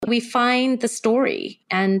we find the story.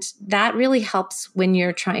 And that really helps when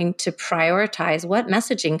you're trying to prioritize what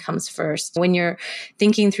messaging comes first. When you're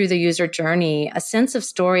thinking through the user journey, a sense of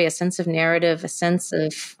story, a sense of narrative, a sense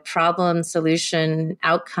of problem, solution,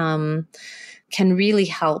 outcome can really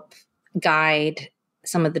help guide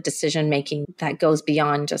some of the decision making that goes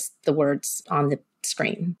beyond just the words on the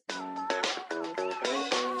screen.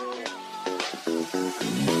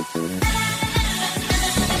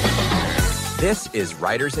 This is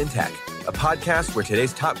Writers in Tech, a podcast where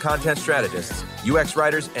today's top content strategists, UX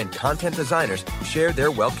writers, and content designers share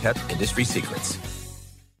their well-kept industry secrets.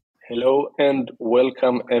 Hello and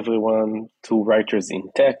welcome everyone to Writers in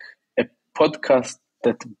Tech, a podcast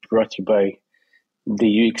that's brought to you by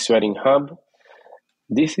the UX Writing Hub.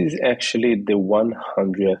 This is actually the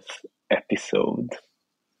 100th episode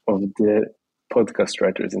of the podcast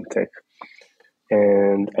Writers in Tech.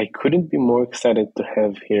 And I couldn't be more excited to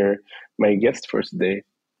have here my guest for today.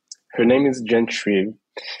 Her name is Jenn Shreve,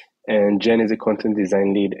 and Jenn is a content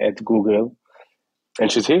design lead at Google.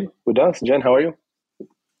 And she's here with us. Jenn, how are you?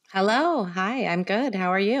 Hello. Hi, I'm good.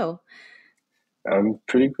 How are you? I'm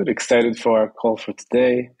pretty good. Excited for our call for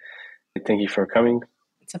today. Thank you for coming.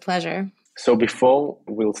 It's a pleasure. So before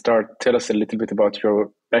we'll start, tell us a little bit about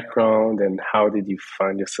your background and how did you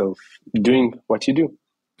find yourself doing what you do?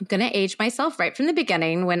 I'm going to age myself right from the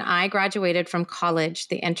beginning. When I graduated from college,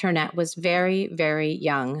 the internet was very, very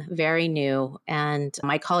young, very new. And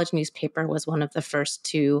my college newspaper was one of the first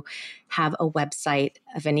to have a website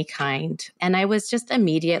of any kind. And I was just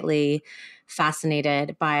immediately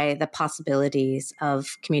fascinated by the possibilities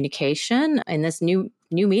of communication in this new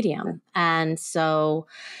medium. And so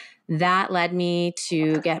that led me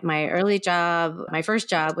to get my first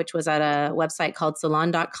job, which was at a website called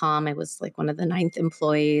salon.com. I was like one of the 9th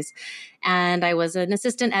employees. And I was an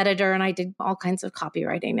assistant editor and I did all kinds of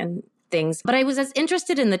copywriting and things. But I was as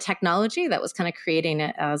interested in the technology that was kind of creating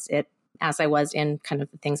it as I was in kind of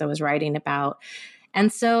the things I was writing about. And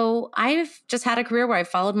so I've just had a career where I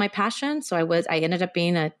followed my passion. So I ended up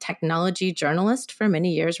being a technology journalist for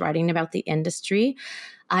many years, writing about the industry.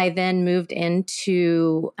 I then moved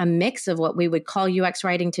into a mix of what we would call UX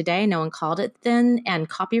writing today. No one called it then, and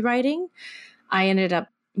copywriting. I ended up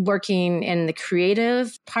working in the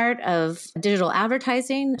creative part of digital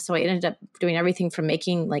advertising. So I ended up doing everything from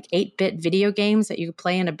making like 8-bit video games that you could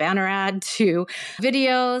play in a banner ad to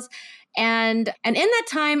videos. And in that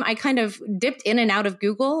time, I kind of dipped in and out of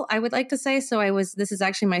Google, I would like to say. So this is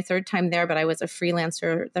actually my 3rd time there, but I was a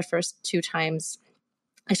freelancer the first 2 times.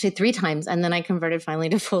 Actually 3 times. And then I converted finally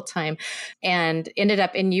to full-time and ended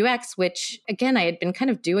up in UX, which again, I had been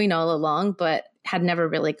kind of doing all along, but had never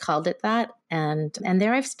really called it that. And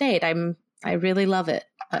there I've stayed. I really love it.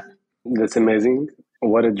 That's amazing.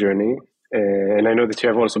 What a journey. And I know that you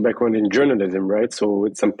have also background in journalism, right? So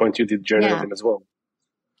at some point you did journalism as well.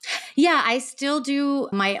 Yeah, I still do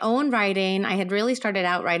my own writing. I had really started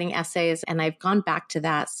out writing essays and I've gone back to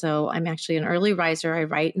that. So I'm actually an early riser. I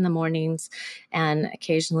write in the mornings and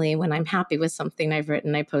occasionally when I'm happy with something I've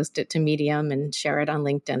written, I post it to Medium and share it on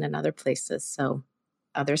LinkedIn and other places so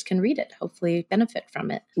others can read it, hopefully benefit from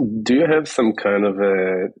it. Do you have some kind of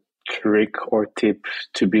a trick or tip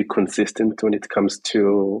to be consistent when it comes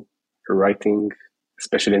to writing,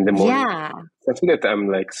 especially in the morning? Yeah. Something that I'm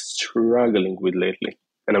like struggling with lately.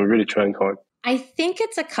 And I'm really trying hard. I think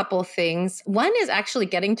it's a couple things. One is actually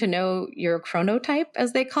getting to know your chronotype,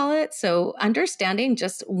 as they call it. So understanding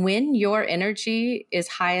just when your energy is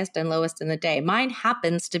highest and lowest in the day. Mine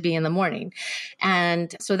happens to be in the morning.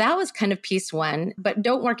 And so that was kind of piece 1. But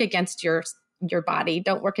don't work against your body.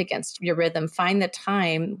 Don't work against your rhythm. Find the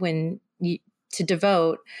time to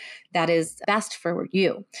devote that is best for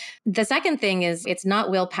you. The second thing is it's not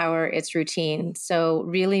willpower, it's routine. So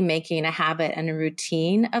really making a habit and a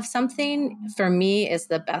routine of something for me is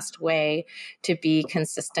the best way to be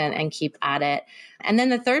consistent and keep at it. And then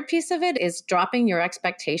the third piece of it is dropping your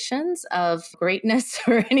expectations of greatness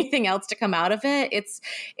or anything else to come out of it.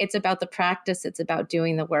 It's about the practice, it's about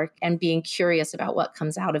doing the work and being curious about what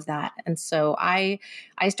comes out of that. And so I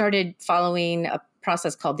started following a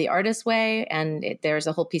process called the artist way. And there's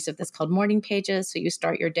a whole piece of this called morning pages. So you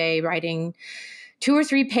start your day writing 2 or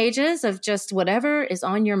 3 pages of just whatever is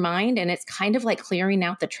on your mind. And it's kind of like clearing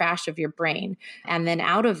out the trash of your brain. And then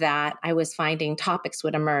out of that, I was finding topics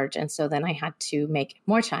would emerge. And so then I had to make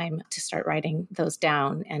more time to start writing those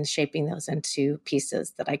down and shaping those into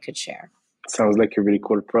pieces that I could share. Sounds like a really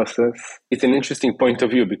cool process. It's an interesting point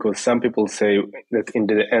of view because some people say that in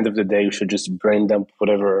the end of the day, you should just brain dump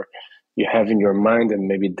whatever you have in your mind, and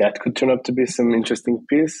maybe that could turn out to be some interesting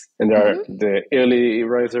piece. And there are Mm-hmm. the early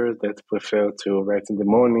writers that prefer to write in the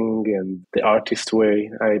morning and the artist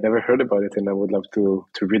way. I never heard about it, and I would love to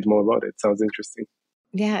read more about it. Sounds interesting.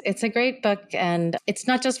 Yeah, it's a great book. And it's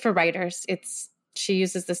not just for writers. She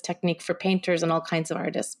uses this technique for painters and all kinds of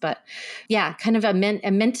artists. But yeah, kind of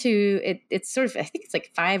it's sort of, I think it's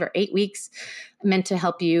like 5 or 8 weeks, meant to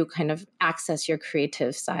help you kind of access your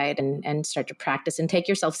creative side and start to practice and take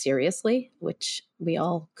yourself seriously, which we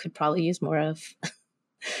all could probably use more of.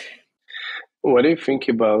 What do you think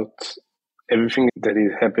about everything that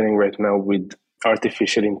is happening right now with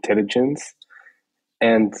artificial intelligence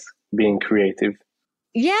and being creative?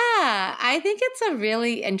 Yeah, I think it's a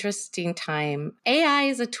really interesting time. AI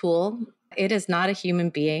is a tool. It is not a human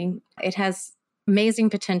being. It has amazing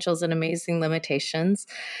potentials and amazing limitations.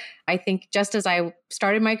 I think just as I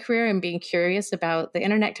started my career and being curious about the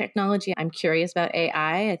internet technology, I'm curious about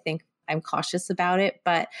AI. I think I'm cautious about it,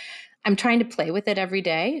 but I'm trying to play with it every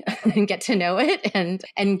day and get to know it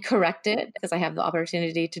and correct it, because I have the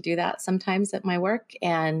opportunity to do that sometimes at my work.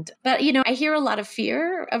 But I hear a lot of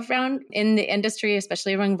fear around in the industry,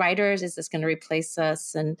 especially among writers. Is this going to replace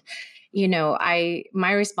us? And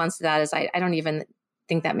my response to that is I don't even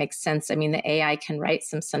think that makes sense. I mean, the AI can write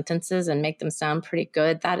some sentences and make them sound pretty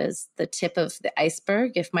good. That is the tip of the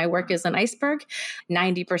iceberg. If my work is an iceberg,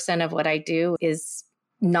 90% of what I do is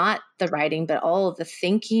not the writing, but all of the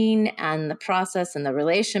thinking and the process and the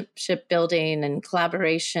relationship building and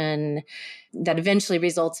collaboration that eventually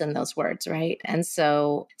results in those words, right? And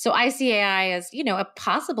so I see AI as, a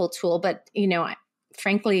possible tool, but,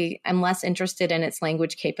 frankly, I'm less interested in its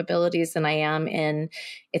language capabilities than I am in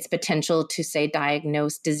its potential to, say,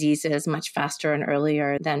 diagnose diseases much faster and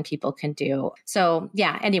earlier than people can do. So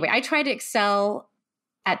yeah, anyway, I try to excel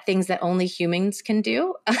at things that only humans can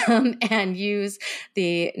do, and use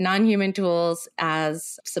the non-human tools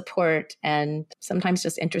as support and sometimes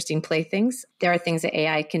just interesting playthings. There are things that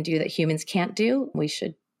AI can do that humans can't do. We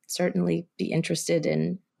should certainly be interested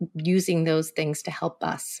in using those things to help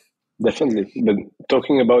us. Definitely. But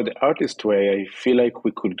talking about the artist way, I feel like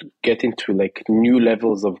we could get into like new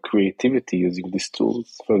levels of creativity using these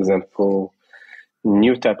tools. For example,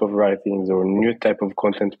 new type of writings or new type of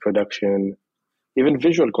content production, even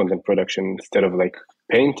visual content production. Instead of like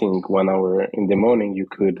painting 1 hour in the morning, you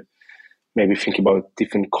could maybe think about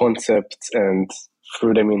different concepts and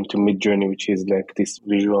throw them into Midjourney, which is like this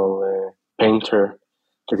visual painter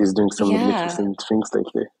that is doing some magnificent things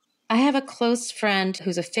lately. I have a close friend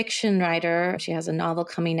who's a fiction writer. She has a novel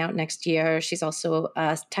coming out next year. She's also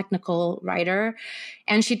a technical writer,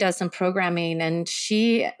 and she does some programming. And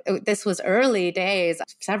this was early days,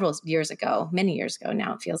 several years ago, many years ago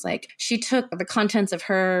now, it feels like. She took the contents of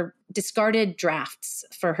her discarded drafts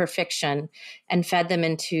for her fiction and fed them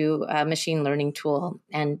into a machine learning tool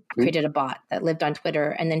and created a bot that lived on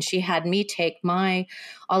Twitter. And then she had me take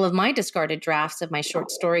all of my discarded drafts of my short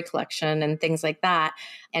story collection and things like that,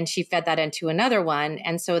 and she fed that into another one.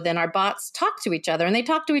 And so then our bots talked to each other, and they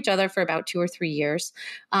talked to each other for about 2 or 3 years.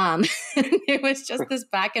 It was just this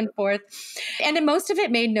back and forth. And most of it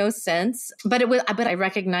made no sense, but I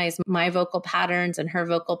recognized my vocal patterns and her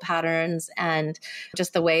vocal patterns, and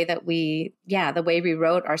just the way that we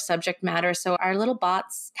wrote our subject matter. So our little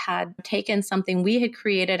bots had taken something we had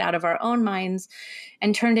created out of our own minds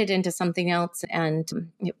and turned it into something else. And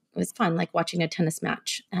it was fun, like watching a tennis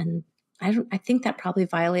match. And I think that probably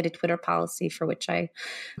violated Twitter policy, for which I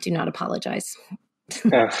do not apologize.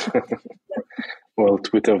 Well,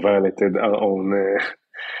 Twitter violated our own.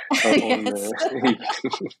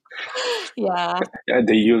 Yeah.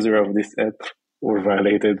 The user of this app were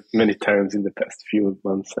violated many times in the past few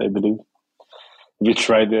months, I believe.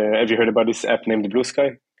 Have you heard about this app named Blue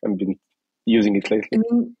Sky? I've been using it lately.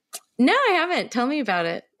 No, I haven't. Tell me about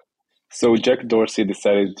it. So Jack Dorsey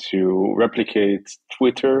decided to replicate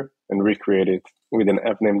Twitter and recreate it with an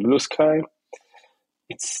app named Blue Sky.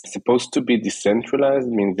 It's supposed to be decentralized,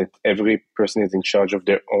 means that every person is in charge of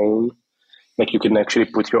their own. Like you can actually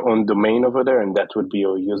put your own domain over there, and that would be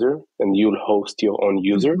your user, and you'll host your own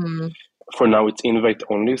user. Mm-hmm. For now, it's invite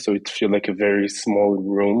only, so it feels like a very small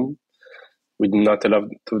room with not a lot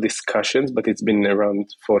of discussions, but it's been around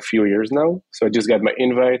for a few years now. So I just got my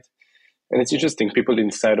invite, and it's interesting. People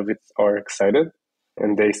inside of it are excited,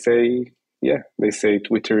 and they say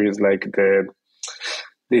Twitter is like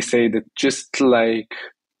they say that just like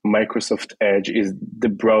Microsoft Edge is the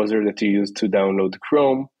browser that you use to download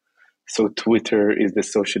Chrome, so Twitter is the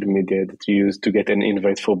social media that you use to get an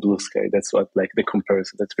invite for Blue Sky. That's what like the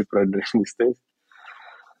comparison that people are doing these days.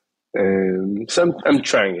 So I'm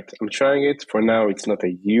trying it. For now, it's not a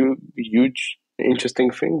huge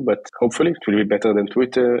interesting thing, but hopefully it will be better than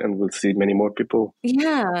Twitter and we'll see many more people.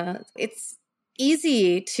 Yeah, it's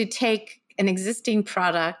easy to take an existing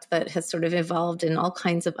product that has sort of evolved in all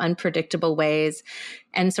kinds of unpredictable ways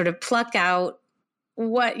and sort of pluck out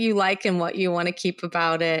what you like and what you want to keep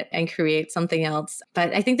about it and create something else.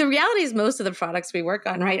 But I think the reality is most of the products we work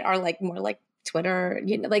on, right, are like more like Twitter,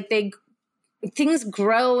 like things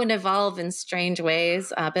grow and evolve in strange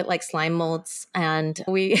ways, a bit like slime molds. And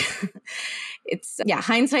hindsight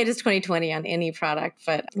is 2020 on any product.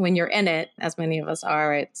 But when you're in it, as many of us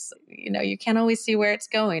are, it's, you can't always see where it's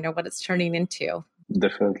going or what it's turning into.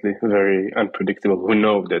 Definitely very unpredictable. Who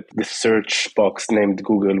knows that the search box named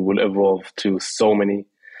Google will evolve to so many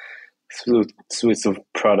suites of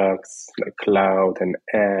products like cloud and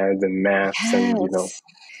ads and maps and,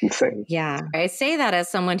 insane. Yeah. I say that as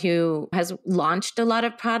someone who has launched a lot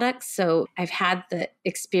of products. So I've had the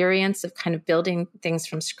experience of kind of building things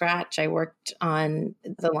from scratch. I worked on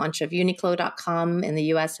the launch of Uniqlo.com in the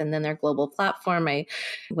US and then their global platform. I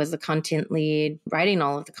was the content lead, writing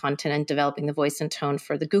all of the content and developing the voice and tone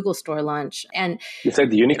for the Google store launch. And you said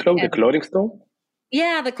Uniqlo, the clothing store?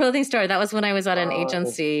 Yeah, the clothing store. That was when I was at an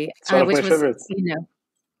agency, it's one of my favorites.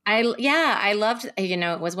 I loved,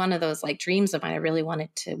 it was one of those like dreams of mine. I really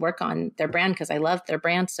wanted to work on their brand because I loved their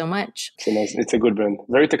brand so much. It's a good brand.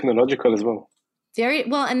 Very technological as well. Very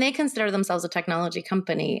well. And they consider themselves a technology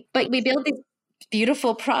company, but we build these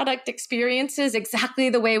beautiful product experiences exactly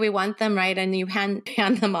the way we want them, right? And you hand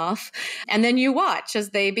them off and then you watch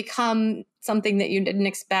as they become something that you didn't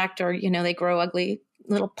expect or, they grow ugly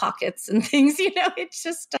little pockets and things, it's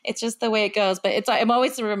just the way it goes. But I'm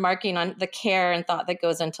always remarking on the care and thought that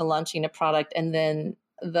goes into launching a product and then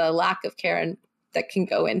the lack of care and that can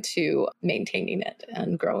go into maintaining it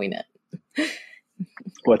and growing it.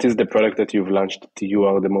 What is the product that you've launched that you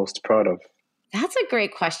are the most proud of? That's a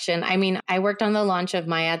great question. I mean, I worked on the launch of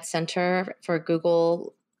My Ad Center for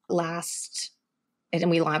Google and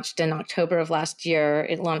we launched in October of last year.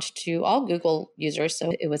 It launched to all Google users.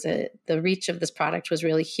 So it was the reach of this product was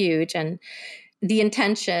really huge. And the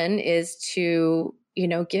intention is to,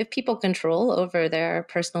 give people control over their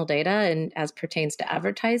personal data and as pertains to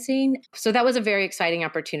advertising. So that was a very exciting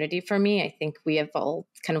opportunity for me. I think we have all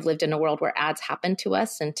kind of lived in a world where ads happen to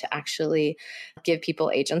us, and to actually give people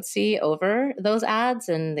agency over those ads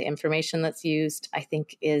and the information that's used, I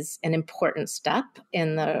think is an important step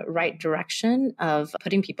in the right direction of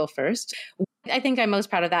putting people first. I think I'm most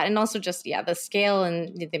proud of that. And also just, the scale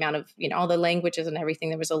and the amount of, all the languages and everything.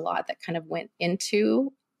 There was a lot that kind of went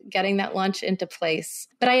into getting that launch into place.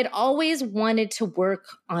 But I had always wanted to work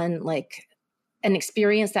on like an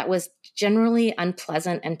experience that was generally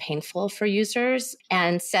unpleasant and painful for users,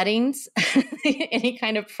 and settings, any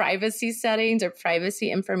kind of privacy settings or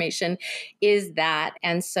privacy information is that.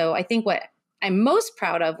 And so I think what I'm most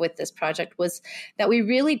proud of with this project was that we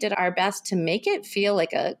really did our best to make it feel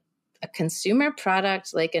like a consumer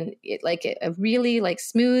product, like a really like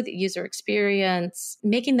smooth user experience,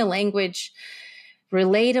 making the language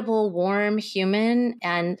relatable, warm, human,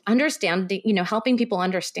 and understanding, helping people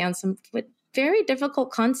understand some very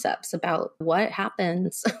difficult concepts about what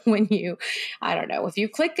happens when if you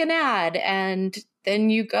click an ad and then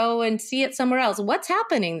you go and see it somewhere else, what's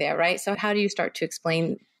happening there, right? So how do you start to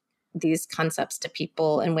explain these concepts to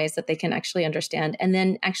people in ways that they can actually understand and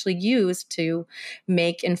then actually use to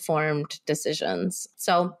make informed decisions?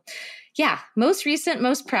 So most recent,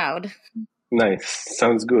 most proud. Nice.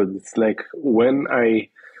 Sounds good. It's like when I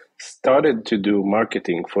started to do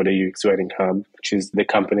marketing for the UX Writing Hub, which is the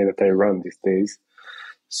company that I run these days.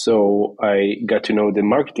 So I got to know the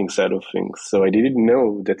marketing side of things. So I didn't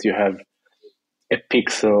know that you have a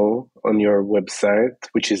pixel on your website,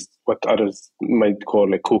 which is what others might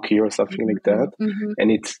call a cookie or something like that. Mm-hmm.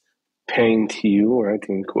 And it's paying to you, right,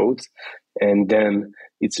 in quotes. And then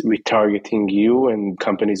it's retargeting you, and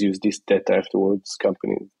companies use this data afterwards.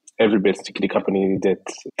 Basically company that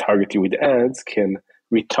target you with ads can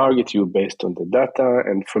retarget you based on the data.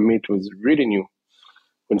 And for me, it was really new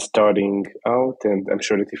when starting out. And I'm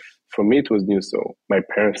sure that for me, it was new. So my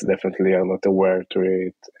parents definitely are not aware to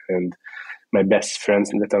it. And my best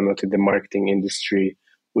friends that are not in the marketing industry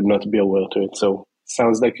would not be aware to it. So it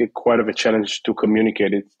sounds like quite of a challenge to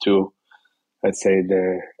communicate it to, let's say,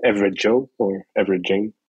 the average Joe or average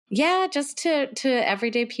Jane. Yeah, just to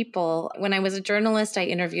everyday people. When I was a journalist, I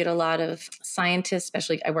interviewed a lot of scientists,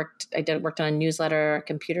 especially I worked on a newsletter, a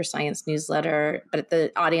computer science newsletter, but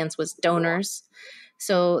the audience was donors.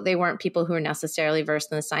 So they weren't people who were necessarily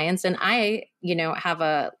versed in the science. And I, have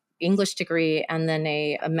a English degree and then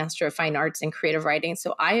a Master of Fine Arts in creative writing.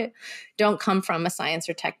 So I don't come from a science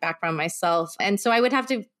or tech background myself. And so I would have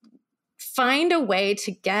to find a way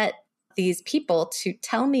to get these people to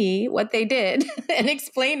tell me what they did and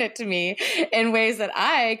explain it to me in ways that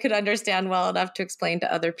I could understand well enough to explain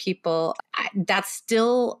to other people. That's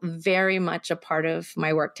still very much a part of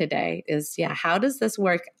my work today is, how does this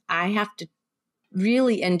work? I have to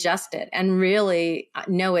really ingest it and really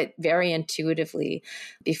know it very intuitively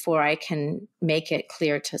before I can make it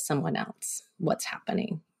clear to someone else what's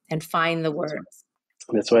happening and find the words.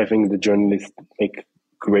 That's why I think the journalists make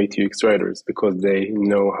great UX writers, because they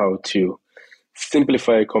know how to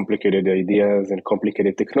simplify complicated ideas and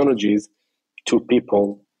complicated technologies to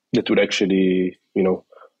people that would actually,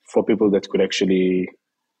 for people that could actually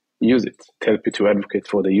use it, help you to advocate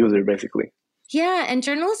for the user, basically. Yeah. And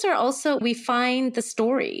journalists are also, we find the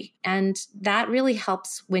story. And that really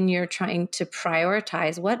helps when you're trying to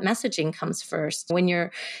prioritize what messaging comes first. When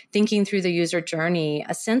you're thinking through the user journey,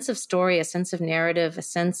 a sense of story, a sense of narrative, a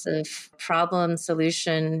sense of problem,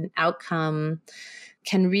 solution, outcome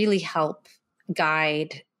can really help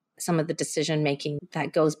guide some of the decision making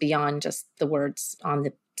that goes beyond just the words on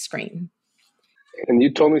the screen. And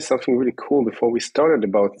you told me something really cool before we started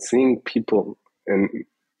about seeing people and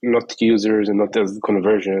not users and not as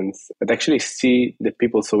conversions, but actually see the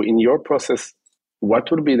people. So in your process, what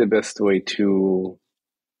would be the best way to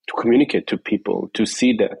communicate to people, to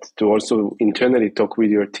see that, to also internally talk with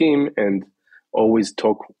your team and always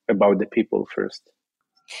talk about the people first?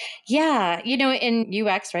 Yeah. In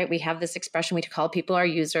UX, right, we have this expression, we call people our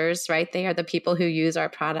users, right? They are the people who use our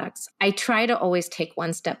products. I try to always take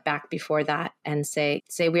one step back before that and say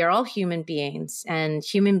we are all human beings, and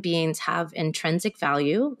human beings have intrinsic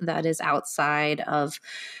value that is outside of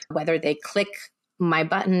whether they click my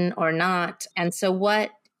button or not. And so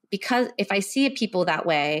because if I see people that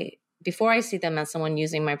way, before I see them as someone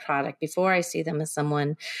using my product, before I see them as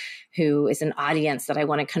someone who is an audience that I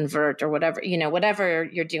want to convert or whatever, whatever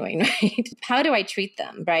you're doing, right? How do I treat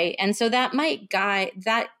them, right? And so that might guide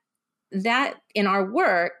that in our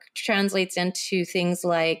work translates into things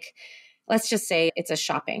like, let's just say it's a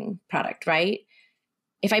shopping product, right?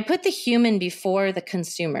 If I put the human before the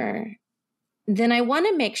consumer, then I want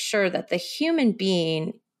to make sure that the human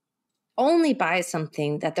being only buy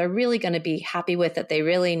something that they're really going to be happy with, that they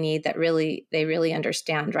really need, that they really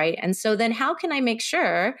understand, right? And so then how can I make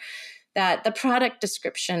sure that the product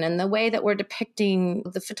description and the way that we're depicting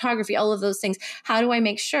the photography, all of those things, how do I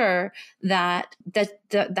make sure that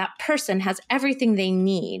that person has everything they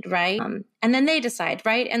need, right? And then they decide,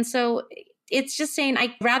 right? And so it's just saying,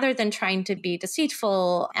 rather than trying to be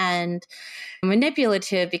deceitful and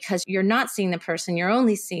manipulative because you're not seeing the person, you're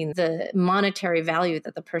only seeing the monetary value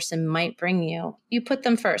that the person might bring you, you put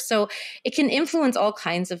them first. So it can influence all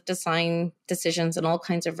kinds of design decisions and all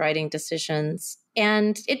kinds of writing decisions.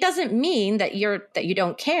 And it doesn't mean that you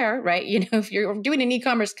don't care, right? If you're doing an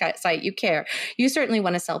e-commerce site, you care. You certainly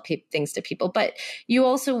want to sell things to people, but you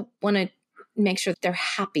also want to make sure that they're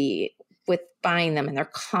happy with buying them and they're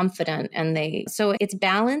confident, so it's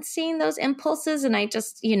balancing those impulses. And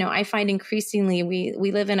I find increasingly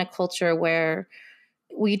we live in a culture where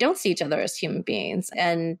we don't see each other as human beings,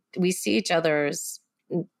 and we see each other as,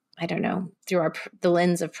 I don't know, through the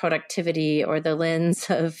lens of productivity or the lens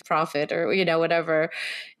of profit or, whatever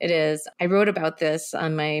it is. I wrote about this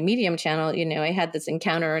on my Medium channel. I had this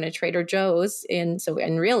encounter in a Trader Joe's in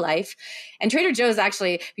real life. And Trader Joe's,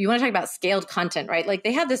 actually, if you want to talk about scaled content, right? Like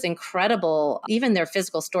they have this incredible, even their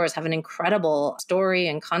physical stores have an incredible story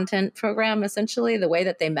and content program, essentially, the way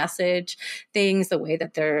that they message things, the way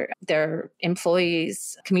that their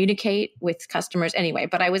employees communicate with customers. Anyway,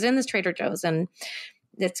 but I was in this Trader Joe's and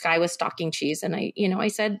this guy was stocking cheese. And I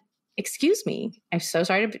said, "Excuse me, I'm so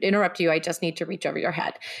sorry to interrupt you. I just need to reach over your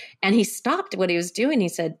head." And he stopped what he was doing. He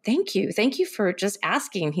said, Thank you for just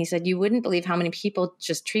asking." He said, "You wouldn't believe how many people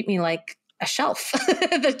just treat me like a shelf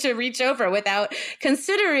to reach over without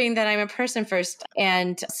considering that I'm a person first."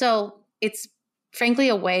 And so it's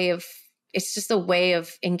frankly it's just a way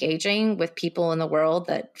of engaging with people in the world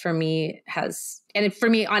that for me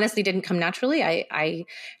honestly didn't come naturally. I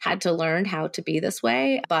had to learn how to be this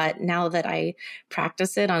way. But now that I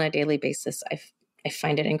practice it on a daily basis, I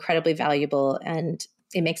find it incredibly valuable, and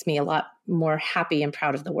it makes me a lot more happy and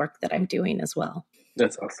proud of the work that I'm doing as well.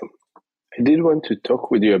 That's awesome. I did want to talk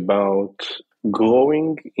with you about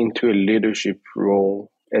growing into a leadership role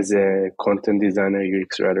as a content designer,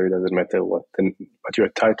 UX writer. It doesn't matter what your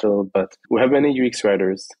title, but we have many UX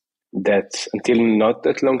writers that until not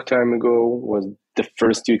that long time ago was the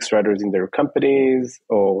first UX writers in their companies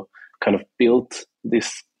or kind of built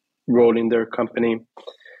this role in their company.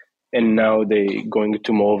 And now they going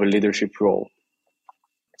into more of a leadership role.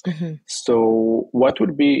 Mm-hmm. So what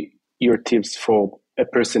would be your tips for a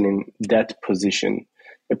person in that position,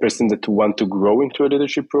 a person that want to grow into a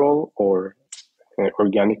leadership role, or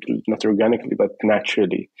organically, not organically, but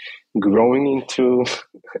naturally growing into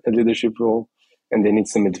a leadership role, and they need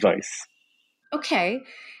some advice? Okay.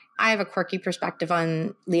 I have a quirky perspective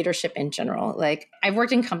on leadership in general. Like, I've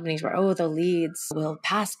worked in companies where, the leads will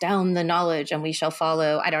pass down the knowledge and we shall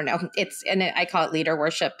follow. I don't know. I call it leader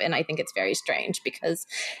worship. And I think it's very strange because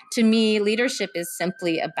to me, leadership is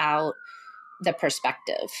simply about the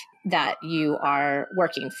perspective that you are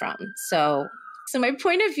working from. So my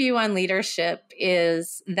point of view on leadership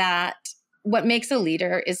is that what makes a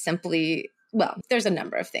leader is simply, there's a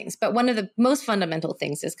number of things, but one of the most fundamental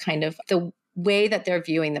things is kind of the way that they're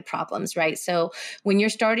viewing the problems, right? So when you're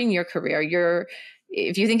starting your career,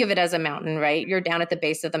 if you think of it as a mountain, right, you're down at the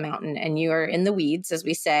base of the mountain and you are in the weeds, as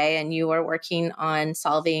we say, and you are working on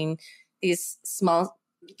solving these small,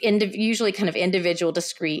 usually kind of individual,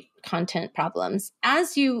 discrete content problems.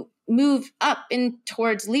 As you move up in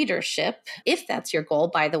towards leadership, if that's your goal,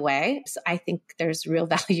 by the way, so I think there's real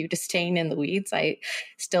value to staying in the weeds. I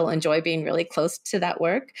still enjoy being really close to that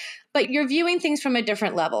work, but you're viewing things from a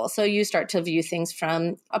different level. So you start to view things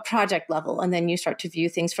from a project level, and then you start to view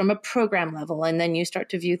things from a program level, and then you start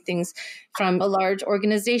to view things from a large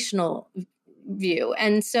organizational view.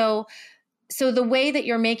 And so the way that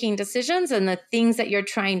you're making decisions and the things that you're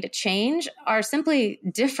trying to change are simply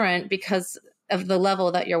different because of the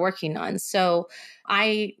level that you're working on. So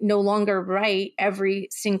I no longer write every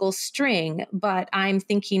single string, but I'm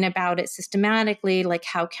thinking about it systematically. Like,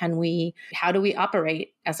 how do we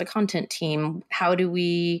operate as a content team? How do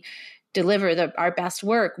we deliver our best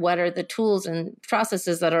work? What are the tools and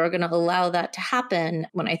processes that are going to allow that to happen?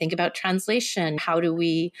 When I think about translation, how do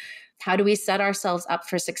we set ourselves up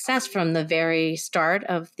for success from the very start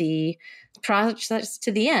of the process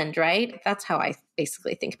to the end, right? That's how I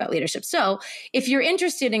basically think about leadership. So if you're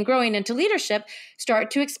interested in growing into leadership, start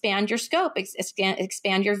to expand your scope,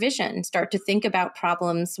 expand your vision, start to think about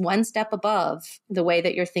problems one step above the way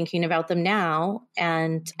that you're thinking about them now.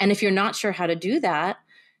 And if you're not sure how to do that,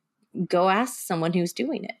 go ask someone who's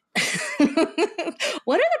doing it.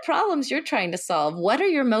 What are the problems you're trying to solve? What are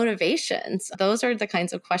your motivations? Those are the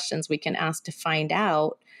kinds of questions we can ask to find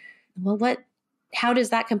out, how does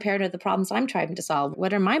that compare to the problems I'm trying to solve?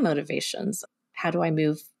 What are my motivations? How do I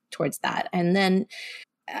move towards that? And then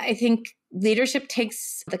I think leadership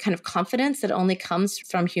takes the kind of confidence that only comes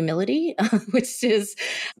from humility, which is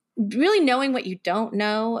really knowing what you don't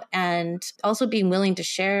know and also being willing to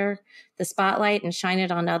share the spotlight and shine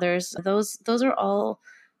it on others. Those are all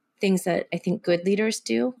things that I think good leaders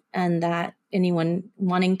do, and that anyone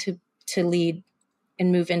wanting to lead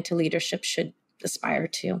and move into leadership should aspire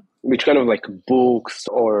to. Which kind of like books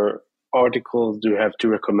or articles do you have to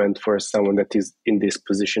recommend for someone that is in this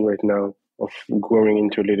position right now of growing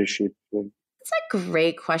into leadership? It's a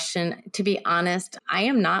great question. To be honest, I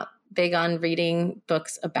am not big on reading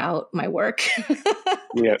books about my work.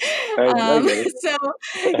 Yeah, I get it. So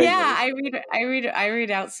yeah, I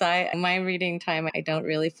read outside my reading time. I don't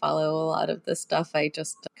really follow a lot of this stuff. I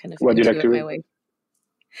just kind of What do you like intuit to my read? way.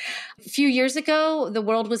 A few years ago, the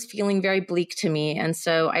world was feeling very bleak to me. And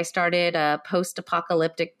so I started a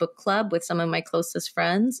post-apocalyptic book club with some of my closest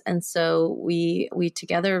friends. And so we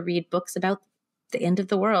together read books about the end of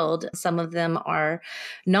the world. Some of them are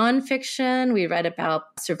nonfiction. We read about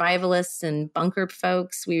survivalists and bunker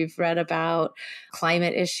folks. We've read about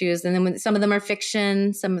climate issues. And then some of them are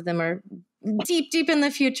fiction. Some of them are deep in the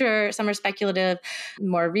future. Some are speculative,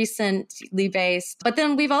 more recently based. But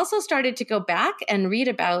then we've also started to go back and read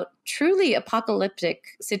about truly apocalyptic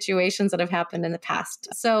situations that have happened in the past.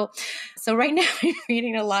 So right now I'm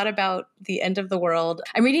reading a lot about the end of the world.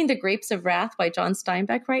 I'm reading The Grapes of Wrath by John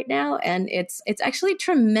Steinbeck right now, and it's actually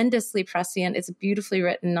tremendously prescient. It's a beautifully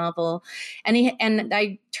written novel, and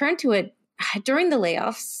I turned to it during the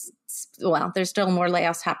layoffs. Well, there's still more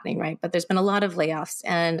layoffs happening, right? But there's been a lot of layoffs.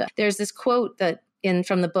 And there's this quote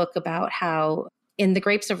from the book about how in The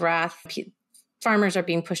Grapes of Wrath, farmers are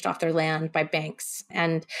being pushed off their land by banks.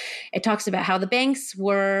 And it talks about how the banks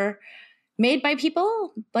were made by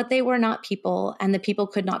people, but they were not people, and the people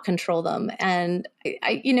could not control them. And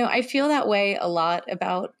I feel that way a lot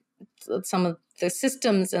about some of the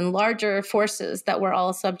systems and larger forces that we're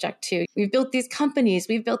all subject to. We've built these companies,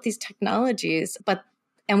 we've built these technologies,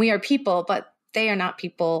 and we are people, but they are not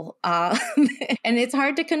people. And it's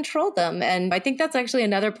hard to control them. And I think that's actually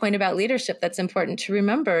another point about leadership that's important to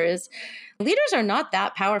remember is leaders are not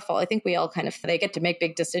that powerful. I think we all they get to make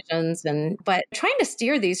big decisions, but trying to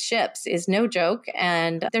steer these ships is no joke.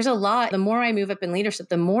 And there's a lot. The more I move up in leadership,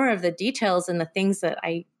 the more of the details and the things that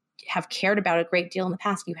I have cared about a great deal in the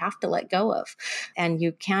past, you have to let go of. And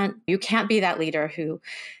you can't be that leader who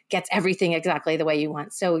gets everything exactly the way you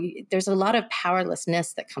want. So there's a lot of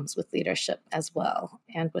powerlessness that comes with leadership as well,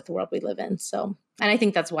 and with the world we live in. So, and I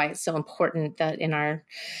think that's why it's so important that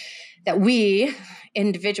that we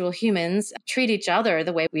individual humans treat each other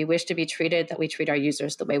the way we wish to be treated, that we treat our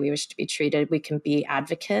users the way we wish to be treated. We can be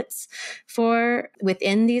advocates for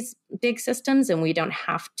within these big systems, and we don't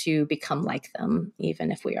have to become like them,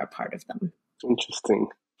 even if we are part of them. Interesting.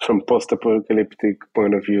 From post-apocalyptic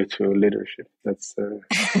point of view to leadership. That's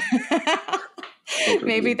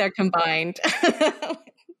maybe they're combined.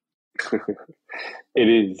 It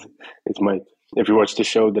is. It might. Have you watched the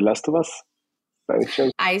show The Last of Us?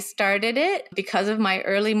 I started it because of my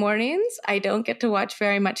early mornings. I don't get to watch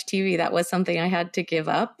very much TV. That was something I had to give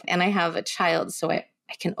up. And I have a child, so I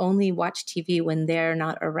can only watch TV when they're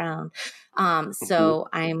not around. So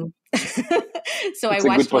I'm so I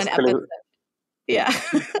watched one episode. Yeah.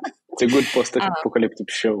 It's a good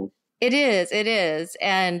post-apocalyptic show. It is.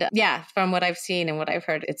 And yeah, from what I've seen and what I've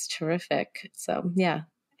heard, it's terrific. So yeah,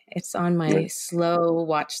 it's on my slow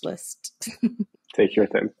watch list. Take your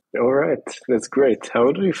time. All right, that's great.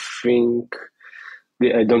 How do you think,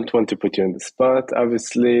 I don't want to put you on the spot.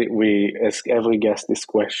 Obviously, we ask every guest this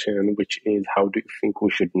question, which is, how do you think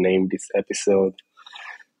we should name this episode?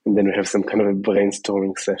 And then we have some kind of a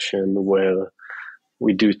brainstorming session where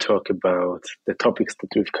we do talk about the topics that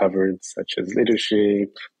we've covered, such as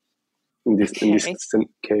leadership, in this case.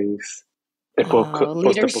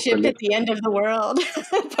 Leadership at the end of the world.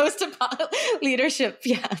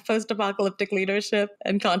 Post-apocalyptic leadership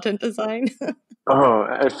and content design.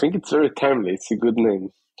 I think it's very timely. It's a good name,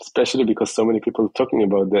 especially because so many people are talking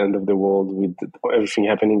about the end of the world with everything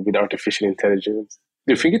happening with artificial intelligence.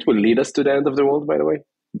 Do you think it will lead us to the end of the world, by the way?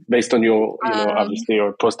 Based on your, obviously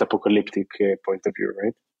your post-apocalyptic point of view,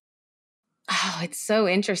 right? Oh, it's so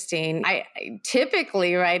interesting. I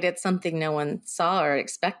typically, right, it's something no one saw or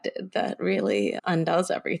expected that really undoes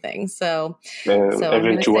everything. So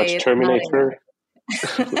haven't you watched Terminator?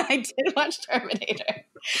 I did watch Terminator.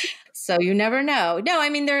 So you never know. No, I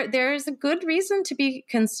mean, there's a good reason to be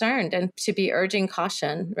concerned and to be urging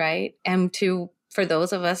caution, right? And for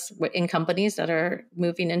those of us in companies that are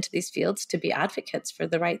moving into these fields, to be advocates for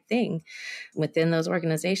the right thing within those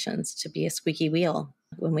organizations, to be a squeaky wheel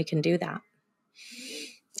when we can do that.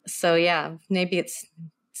 So yeah, maybe it's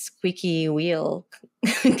squeaky wheel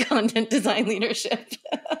content design leadership.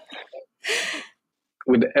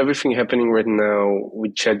 With everything happening right now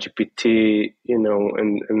with ChatGPT,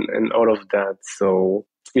 and all of that. So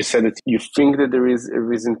you said that you think that there is a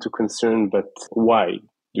reason to concern, but why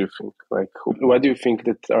do you think? What do you think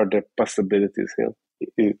that are the possibilities here?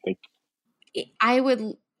 I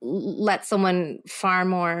would let someone far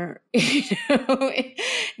more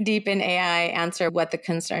deep in AI answer what the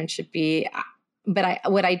concern should be. But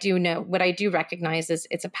what I do recognize is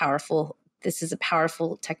this is a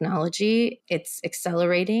powerful technology. It's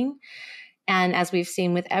accelerating. And as we've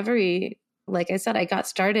seen with like I said, I got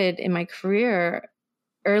started in my career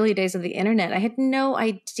early days of the internet. I had no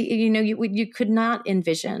idea, you could not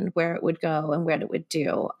envision where it would go and what it would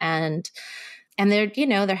do. And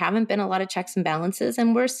there haven't been a lot of checks and balances,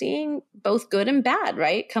 and we're seeing both good and bad,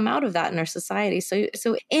 right, come out of that in our society.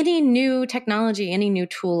 So any new technology, any new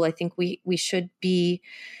tool, I think we should be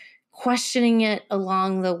questioning it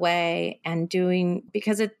along the way and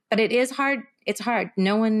but it is hard. It's hard.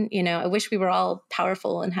 No one, I wish we were all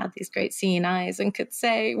powerful and had these great seeing eyes and could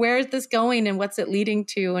say, where is this going and what's it leading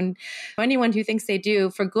to? And anyone who thinks they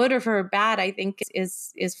do, for good or for bad, I think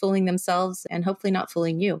is fooling themselves and hopefully not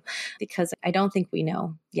fooling you, because I don't think we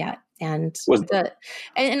know yet. And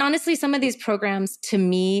honestly, some of these programs to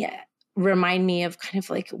me remind me of kind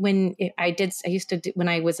of like when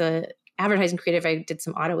I was a advertising creative, I did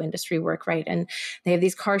some auto industry work, right? And they have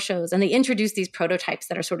these car shows and they introduce these prototypes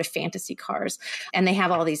that are sort of fantasy cars. And they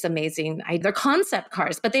have all these amazing, they're concept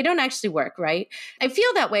cars, but they don't actually work, right? I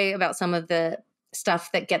feel that way about some of the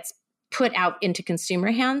stuff that gets put out into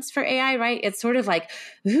consumer hands for AI, right? It's sort of like,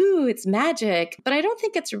 ooh, it's magic. But I don't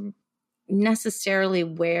think it's necessarily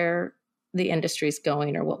where the industry is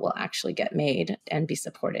going or what will actually get made and be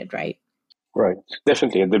supported, right? Right.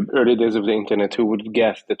 Definitely. In the early days of the internet, who would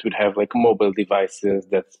guess that would have like mobile devices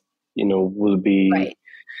that, will be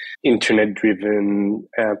internet-driven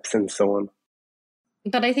apps and so on.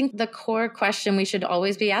 But I think the core question we should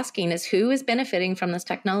always be asking is who is benefiting from this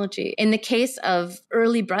technology? In the case of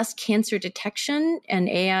early breast cancer detection and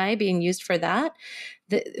AI being used for that,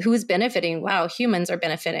 who is benefiting? Wow, humans are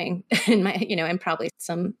benefiting and probably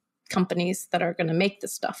some companies that are going to make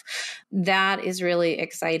this stuff. That is really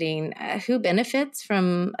exciting. Who benefits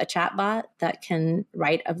from a chatbot that can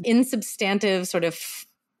write an insubstantive sort of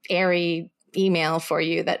airy email for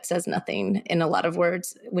you that says nothing in a lot of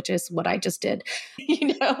words, which is what I just did.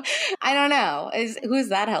 I don't know. Who's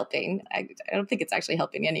that helping? I don't think it's actually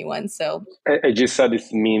helping anyone. So I just saw this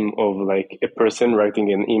meme of like a person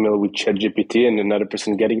writing an email with ChatGPT and another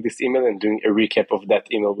person getting this email and doing a recap of that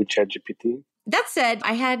email with ChatGPT. That said,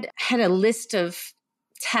 I had a list of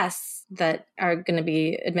tests that are going to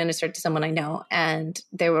be administered to someone I know. And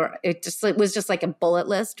it was just like a bullet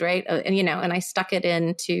list, right? And I took it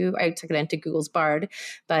into Google's Bard,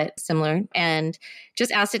 but similar, and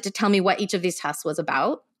just asked it to tell me what each of these tests was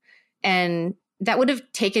about. And that would have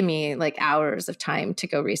taken me like hours of time to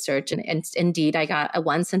go research. And indeed, I got a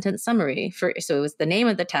 1-sentence summary so it was the name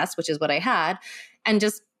of the test, which is what I had, and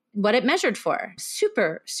just what it measured for.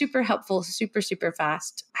 Super, super helpful, super, super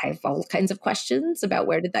fast. I have all kinds of questions about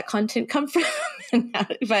where did that content come from,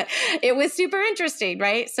 but it was super interesting,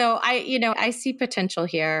 right? So I see potential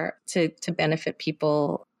here to benefit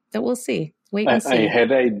people. That we'll see. Wait and see. I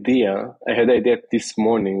had idea this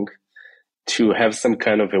morning to have some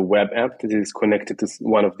kind of a web app that is connected to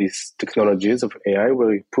one of these technologies of AI,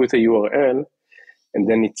 where you put a URL and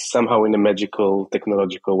then it's somehow in a magical,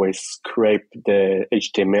 technological way scrape the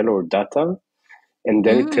HTML or data, and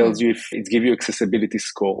then it tells you if it gives you accessibility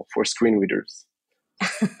score for screen readers.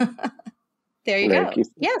 There you go.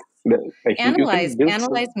 Yes. Analyze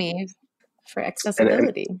me for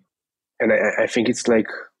accessibility. And I think it's like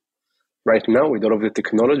right now, with all of the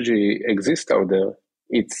technology exists out there,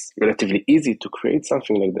 it's relatively easy to create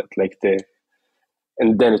something like that,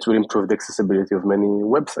 and then it will improve the accessibility of many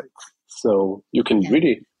websites. So you can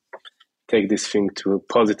really take this thing to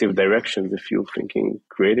positive directions if you're thinking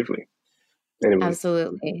creatively. Anyway.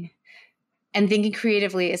 Absolutely. And thinking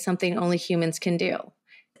creatively is something only humans can do.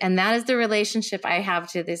 And that is the relationship I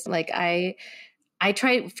have to this. Like I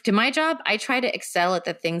try to my job, I try to excel at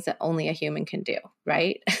the things that only a human can do,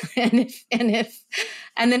 right? and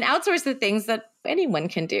then outsource the things that anyone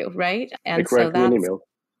can do, right? And like writing an email.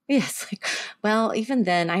 Yes. Well, even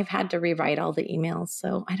then I've had to rewrite all the emails.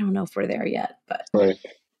 So I don't know if we're there yet, but. Right.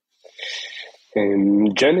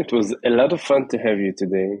 Jenn, it was a lot of fun to have you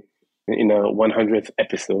today in our 100th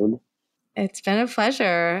episode. It's been a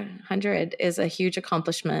pleasure. 100 is a huge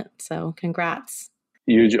accomplishment. So congrats.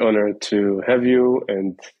 Huge honor to have you.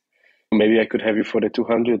 And maybe I could have you for the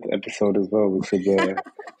 200th episode as well.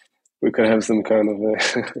 We could have some kind of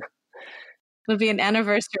a... It'll be an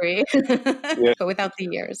anniversary, but without the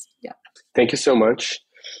years. Yeah. Thank you so much.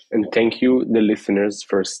 And thank you, the listeners,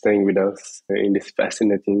 for staying with us in this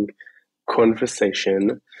fascinating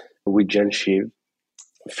conversation with Jenn Shreve.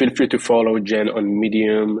 Feel free to follow Jenn on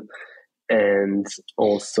Medium and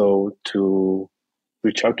also to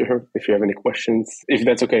reach out to her if you have any questions. If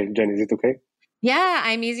that's okay, Jenn, is it okay? Yeah,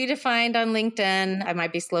 I'm easy to find on LinkedIn. I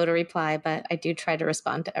might be slow to reply, but I do try to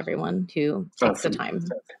respond to everyone who takes the time.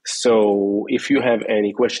 So if you have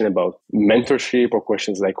any question about mentorship or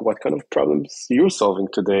questions like what kind of problems you're solving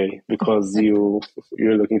today because you're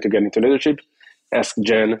looking to get into leadership, ask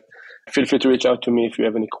Jenn. Feel free to reach out to me if you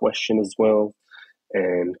have any question as well.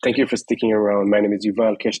 And thank you for sticking around. My name is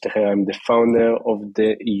Yuval Keshtecher. I'm the founder of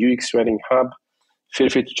the UX Writing Hub. Feel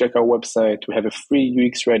free to check our website. We have a free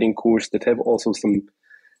UX writing course that have also some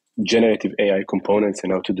generative AI components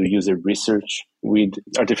and how to do user research with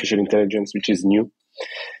artificial intelligence, which is new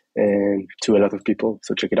and to a lot of people.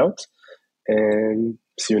 So check it out and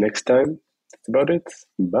see you next time. That's about it.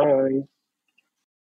 Bye.